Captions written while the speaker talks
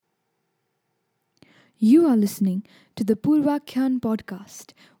You are listening to the Purvakyan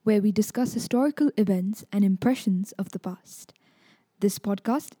podcast, where we discuss historical events and impressions of the past. This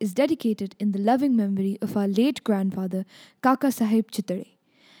podcast is dedicated in the loving memory of our late grandfather, Kaka Sahib Chitare.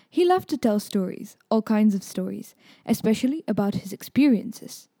 He loved to tell stories, all kinds of stories, especially about his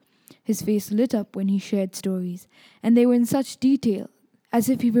experiences. His face lit up when he shared stories, and they were in such detail, as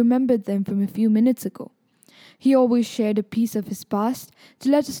if he remembered them from a few minutes ago. He always shared a piece of his past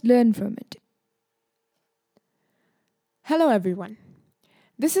to let us learn from it. Hello, everyone.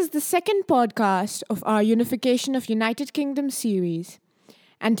 This is the second podcast of our Unification of United Kingdom series.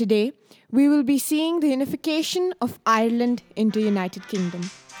 And today, we will be seeing the unification of Ireland into United Kingdom.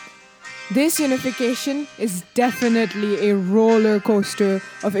 This unification is definitely a roller coaster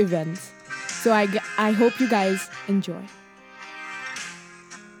of events. So I hope you guys enjoy.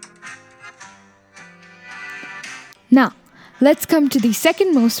 Now, let's come to the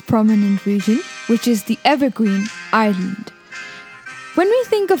second most prominent region, which is the evergreen Ireland. When we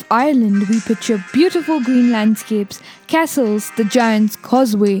think of Ireland, we picture beautiful green landscapes, castles, the Giant's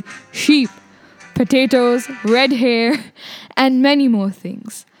Causeway, sheep, potatoes, red hair, and many more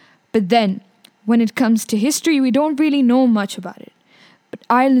things. But then, when it comes to history, we don't really know much about it. But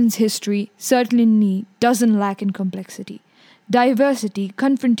Ireland's history certainly doesn't lack in complexity, diversity,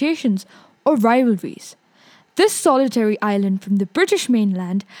 confrontations, or rivalries. This solitary island from the British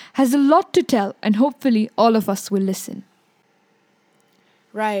mainland has a lot to tell, and hopefully all of us will listen.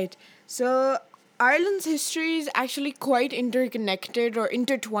 Right. So, Ireland's history is actually quite interconnected or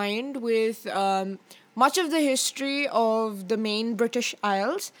intertwined with much of the history of the main British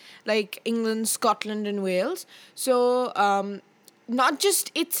Isles, like England, Scotland, and Wales. So, not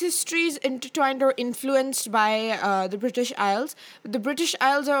just its history is intertwined or influenced by the British Isles, but the British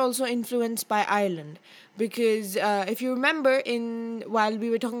Isles are also influenced by Ireland. Because if you remember, while we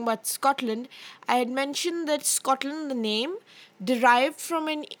were talking about Scotland, I had mentioned that Scotland, the name, derived from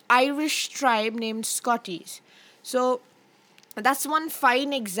an Irish tribe named Scotties. So that's one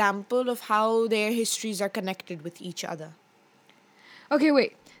fine example of how their histories are connected with each other. Okay,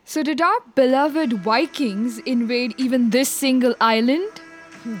 wait. So did our beloved Vikings invade even this single island?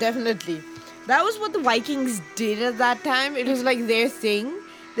 Definitely. That was what the Vikings did at that time. It was like their thing.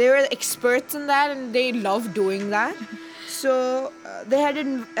 They were experts in that and they loved doing that. So they had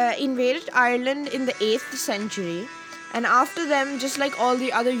invaded Ireland in the 8th century. And after them, just like all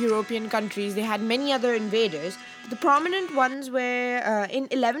the other European countries, they had many other invaders. The prominent ones were in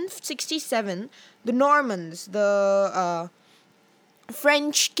 1167, the Normans, the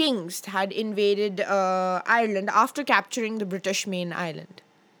French kings had invaded Ireland after capturing the British main island.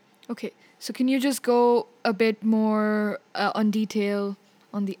 Okay, so can you just go a bit more on detail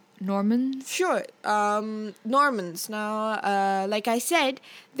on the Normans? Sure. Normans. Now, like I said,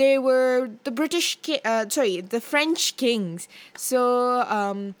 they were the the French kings.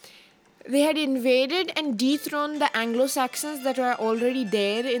 So, they had invaded and dethroned the Anglo-Saxons that were already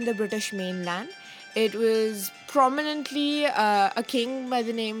there in the British mainland. It was prominently a king by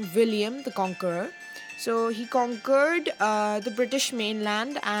the name William the Conqueror. So he conquered the British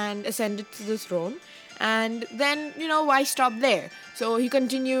mainland and ascended to the throne. And then, why stop there? So he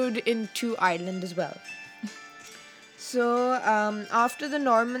continued into Ireland as well. So after the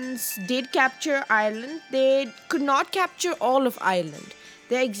Normans did capture Ireland, they could not capture all of Ireland.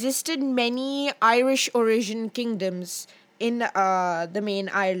 There existed many Irish origin kingdoms in the main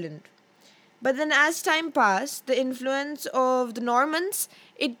Ireland. But then as time passed, the influence of the Normans,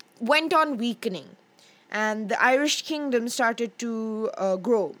 it went on weakening. And the Irish kingdom started to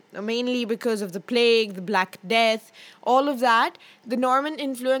grow, mainly because of the plague, the Black Death, all of that. The Norman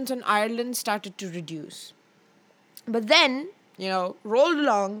influence on Ireland started to reduce. But then, rolled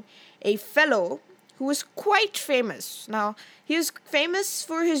along a fellow who was quite famous. Now, he was famous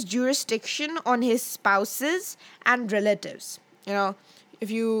for his jurisdiction on his spouses and relatives. If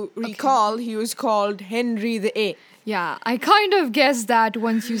you recall, he was called Henry VIII. Yeah, I kind of guessed that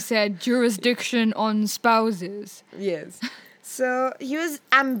once you said jurisdiction on spouses. Yes. So he was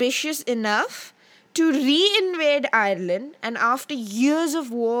ambitious enough to re-invade Ireland, and after years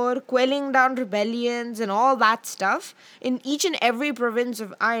of war, quelling down rebellions and all that stuff, in each and every province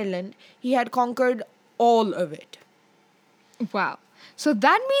of Ireland, he had conquered all of it. Wow. So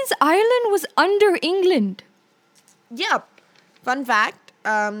that means Ireland was under England. Yep. Fun fact.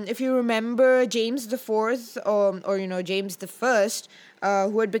 If you remember James the Fourth, or James the First,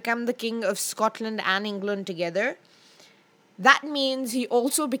 who had become the king of Scotland and England together, that means he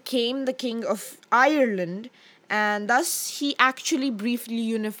also became the king of Ireland, and thus he actually briefly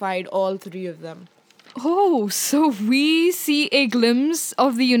unified all three of them. Oh, so we see a glimpse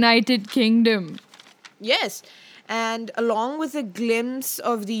of the United Kingdom. Yes, and along with a glimpse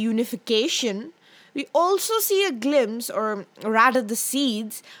of the unification, we also see a glimpse, or rather the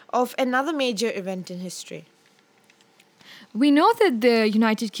seeds, of another major event in history. We know that the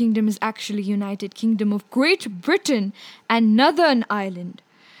United Kingdom is actually United Kingdom of Great Britain and Northern Ireland.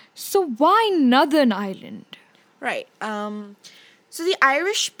 So why Northern Ireland? Right. So the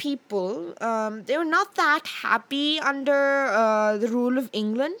Irish people, they were not that happy under the rule of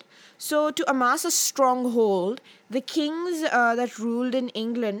England. So to amass a stronghold, the kings that ruled in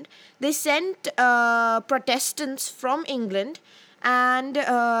England, they sent Protestants from England and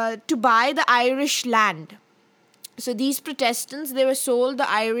to buy the Irish land. So these Protestants, they were sold the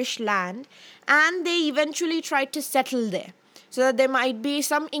Irish land, and they eventually tried to settle there so that there might be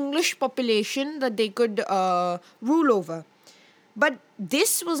some English population that they could rule over. But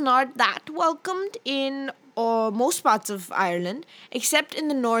this was not that welcomed in most parts of Ireland, except in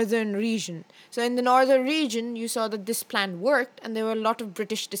the northern region. So in the northern region, you saw that this plan worked, and there were a lot of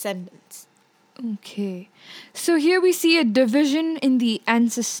British descendants. Okay. So here we see a division in the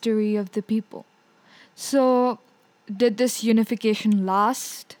ancestry of the people. So, did this unification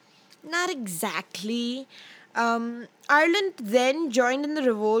last? Not exactly. Ireland then joined in the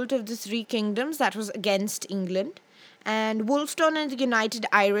revolt of the three kingdoms that was against England. And Wolfstone and the United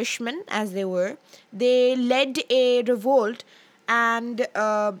Irishmen, as they were, they led a revolt and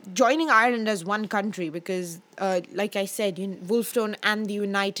joining Ireland as one country because, like I said, Wolfstone and the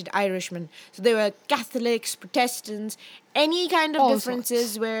United Irishmen. So they were Catholics, Protestants, any kind of All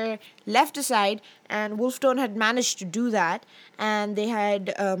differences were left aside, and Wolfstone had managed to do that, and he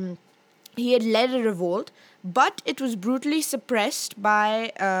had led a revolt, but it was brutally suppressed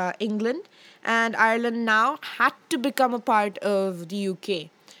by England, and Ireland now had to become a part of the UK.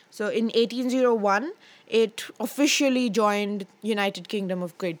 So in 1801, it officially joined United Kingdom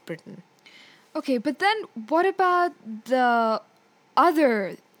of Great Britain. Okay, but then what about the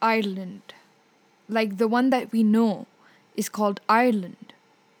other Ireland? Like the one that we know is called Ireland.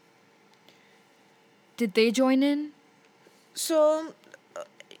 Did they join in? So,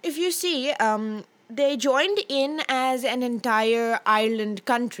 if you see, they joined in as an entire island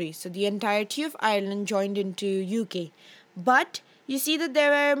country. So the entirety of Ireland joined into UK. But you see that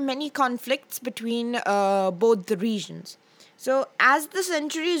there were many conflicts between both the regions. So as the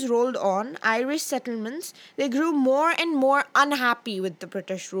centuries rolled on, Irish settlements, they grew more and more unhappy with the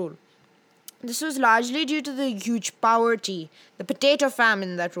British rule. This was largely due to the huge poverty, the potato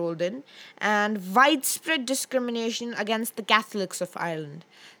famine that rolled in, and widespread discrimination against the Catholics of Ireland.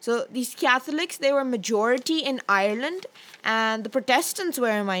 So these Catholics, they were majority in Ireland, and the Protestants were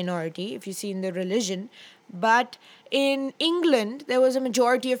a minority, if you see in the religion. But in England, there was a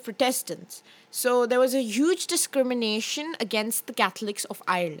majority of Protestants. So there was a huge discrimination against the Catholics of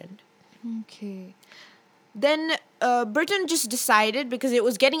Ireland. Okay. Then Britain just decided, because it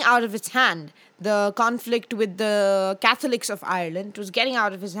was getting out of its hand, the conflict with the Catholics of Ireland was getting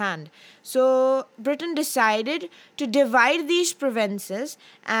out of its hand. So Britain decided to divide these provinces,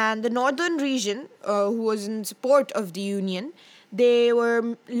 and the northern region, who was in support of the Union, they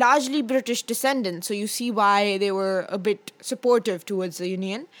were largely British descendants, so you see why they were a bit supportive towards the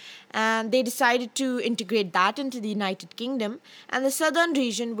Union. And they decided to integrate that into the United Kingdom, and the southern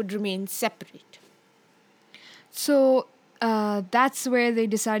region would remain separate. So that's where they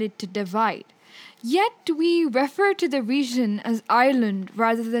decided to divide. Yet we refer to the region as Ireland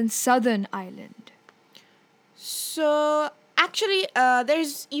rather than Southern Ireland. So, actually,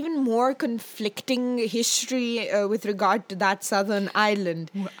 there's even more conflicting history with regard to that Southern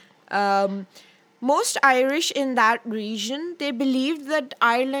Ireland. Most Irish in that region, they believed that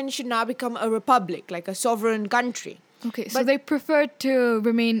Ireland should now become a republic, like a sovereign country. Okay, so But- they preferred to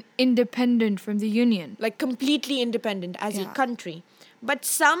remain independent from the Union. Like completely independent as a Yeah. country. But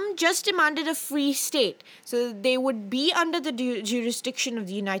some just demanded a free state. So they would be under the jurisdiction of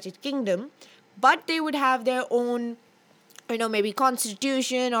the United Kingdom, but they would have their own, maybe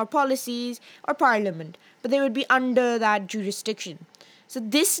constitution or policies or parliament. But they would be under that jurisdiction. So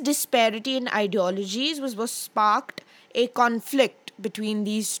this disparity in ideologies was what sparked a conflict between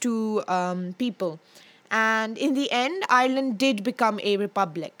these two people. And in the end, Ireland did become a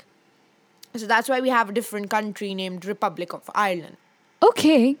republic. So that's why we have a different country named Republic of Ireland.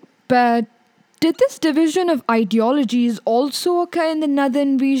 Okay, but did this division of ideologies also occur in the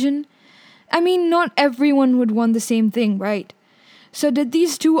northern region? I mean, not everyone would want the same thing, right? So, did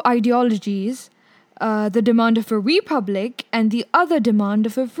these two ideologies, the demand of a republic and the other demand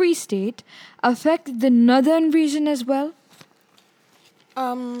of a free state, affect the northern region as well?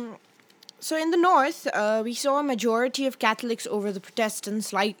 So in the north, we saw a majority of Catholics over the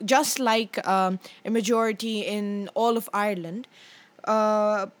Protestants, just like a majority in all of Ireland.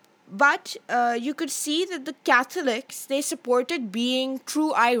 Uh, but you could see that the Catholics, they supported being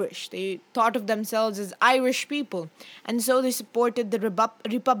true Irish. They thought of themselves as Irish people, and so they supported the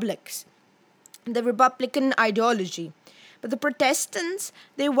republics, the Republican ideology. But the Protestants,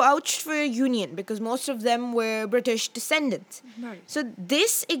 they vouched for a union because most of them were British descendants. Right. So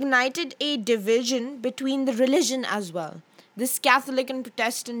this ignited a division between the religion as well. This Catholic and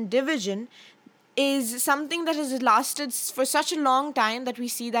Protestant division is something that has lasted for such a long time that we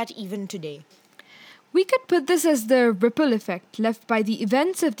see that even today. We could put this as the ripple effect left by the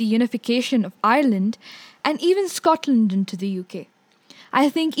events of the unification of Ireland and even Scotland into the UK. I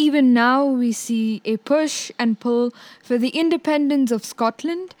think even now we see a push and pull for the independence of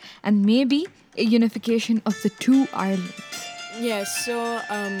Scotland and maybe a unification of the two Irelands. Yes, so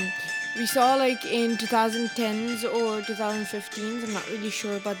we saw like in 2010s or 2015s, I'm not really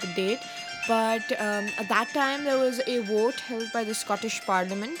sure about the date, but at that time there was a vote held by the Scottish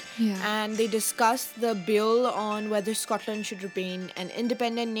Parliament, Yeah. and they discussed the bill on whether Scotland should remain an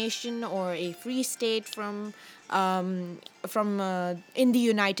independent nation or a free state from in the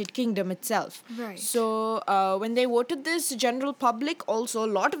United Kingdom itself. Right. So when they voted this, general public also,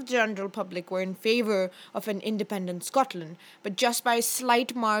 a lot of the general public were in favor of an independent Scotland, but just by a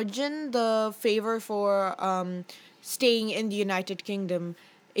slight margin, the favor for staying in the United Kingdom,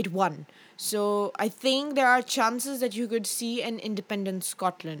 it won. So I think there are chances that you could see an independent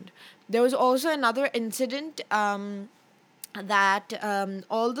Scotland. There was also another incident. That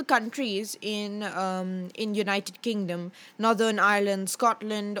all the countries in United Kingdom, Northern Ireland,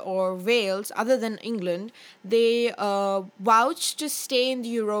 Scotland, or Wales, other than England, they vouched to stay in the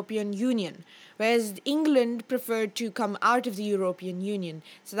European Union, whereas England preferred to come out of the European Union.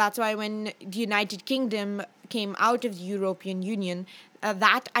 So that's why when the United Kingdom came out of the European Union,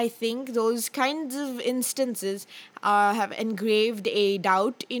 that I think those kinds of instances have engraved a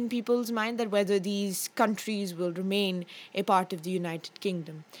doubt in people's mind that whether these countries will remain a part of the United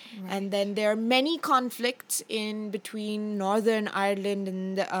Kingdom. And then there are many conflicts in between Northern Ireland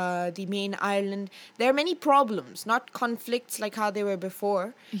and the main Ireland. There are many problems, not conflicts like how they were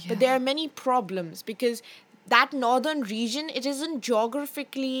before, but there are many problems because that northern region, it isn't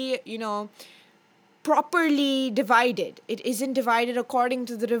geographically, properly divided. It isn't divided according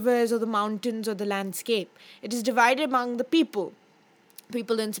to the rivers or the mountains or the landscape. It is divided among the people.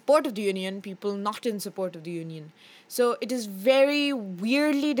 People in support of the union, people not in support of the union. So it is very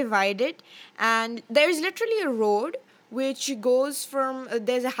weirdly divided, and there is literally a road which goes from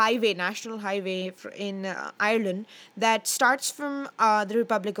there's a highway, national highway in Ireland that starts from the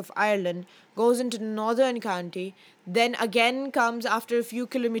Republic of Ireland, goes into the Northern County, then again comes after a few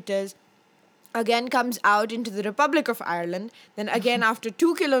kilometers, again comes out into the Republic of Ireland, then again after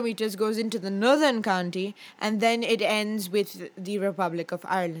 2 kilometers goes into the Northern County, and then it ends with the Republic of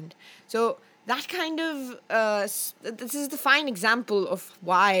Ireland. So that kind of this is the fine example of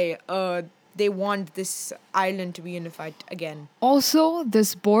why they want this island to be unified again. Also,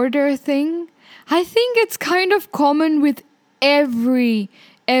 this border thing, I think it's kind of common with every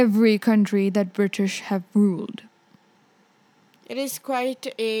country that British have ruled. It is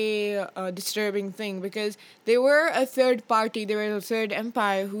quite a disturbing thing because they were a third party, they were a third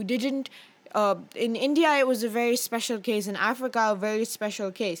empire who didn't. In India, it was a very special case. In Africa, a very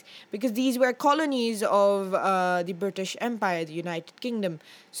special case because these were colonies of the British Empire, the United Kingdom.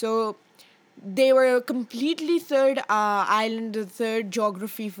 So they were a completely third island, a third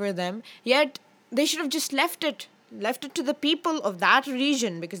geography for them. Yet they should have just left it to the people of that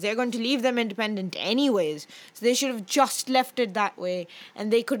region because they're going to leave them independent anyways. So they should have just left it that way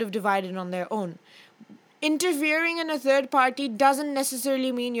and they could have divided on their own. Interfering in a third party doesn't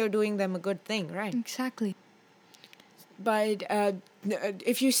necessarily mean you're doing them a good thing, right? Exactly. But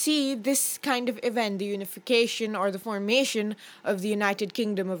if you see this kind of event, the unification or the formation of the United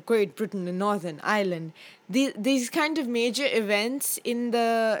Kingdom of Great Britain and Northern Ireland, these kind of major events in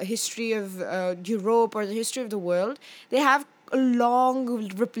the history of Europe or the history of the world, they have a long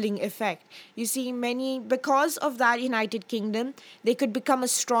rippling effect. You see, because of that United Kingdom, they could become a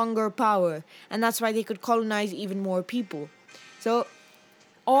stronger power, and that's why they could colonize even more people. So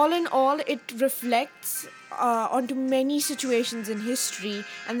all in all, it reflects onto many situations in history,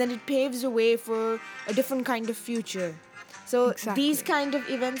 and then it paves the way for a different kind of future. So Exactly. these kind of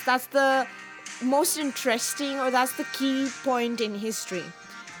events, that's the most interesting, or that's the key point in history.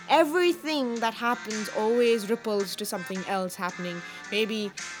 Everything that happens always ripples to something else happening,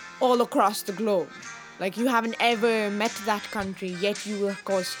 maybe all across the globe. Like, you haven't ever met that country, yet you will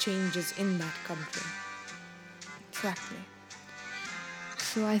cause changes in that country. Exactly.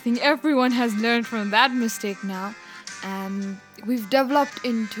 So I think everyone has learned from that mistake now, and we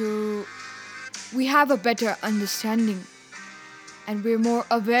have a better understanding, and we're more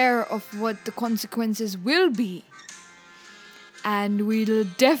aware of what the consequences will be. And we'll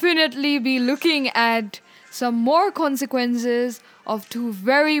definitely be looking at some more consequences of two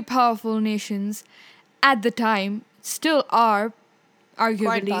very powerful nations at the time, still are, arguably.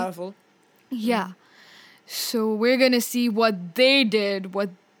 Quite powerful. Yeah. So we're going to see what they did,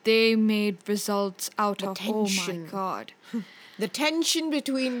 what they made results out of. tension. Oh my God. The tension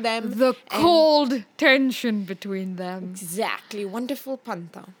between them. The cold tension between them. Exactly. Wonderful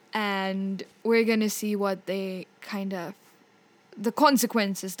panta. And we're going to see what they the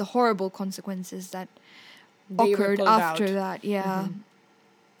consequences, the horrible consequences that They occurred rippled after out. that. Yeah.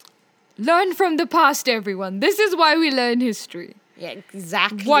 Learn from the past, everyone. This is why we learn history. Yeah,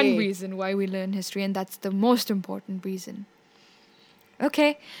 exactly. One reason why we learn history, and that's the most important reason.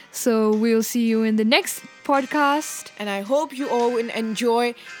 Okay, so we'll see you in the next podcast. And I hope you all will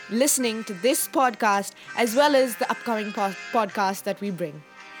enjoy listening to this podcast as well as the upcoming podcast that we bring.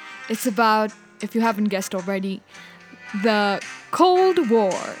 It's about, if you haven't guessed already, the Cold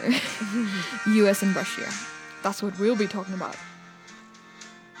War. US and Russia. That's what we'll be talking about.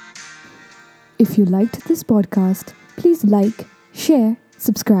 If you liked this podcast, please like, share,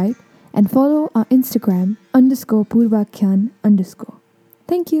 subscribe, and follow our Instagram _Purvakyan_.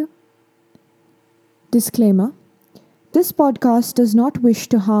 Thank you. Disclaimer. This podcast does not wish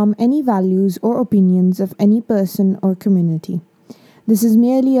to harm any values or opinions of any person or community. This is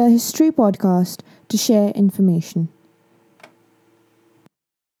merely a history podcast to share information.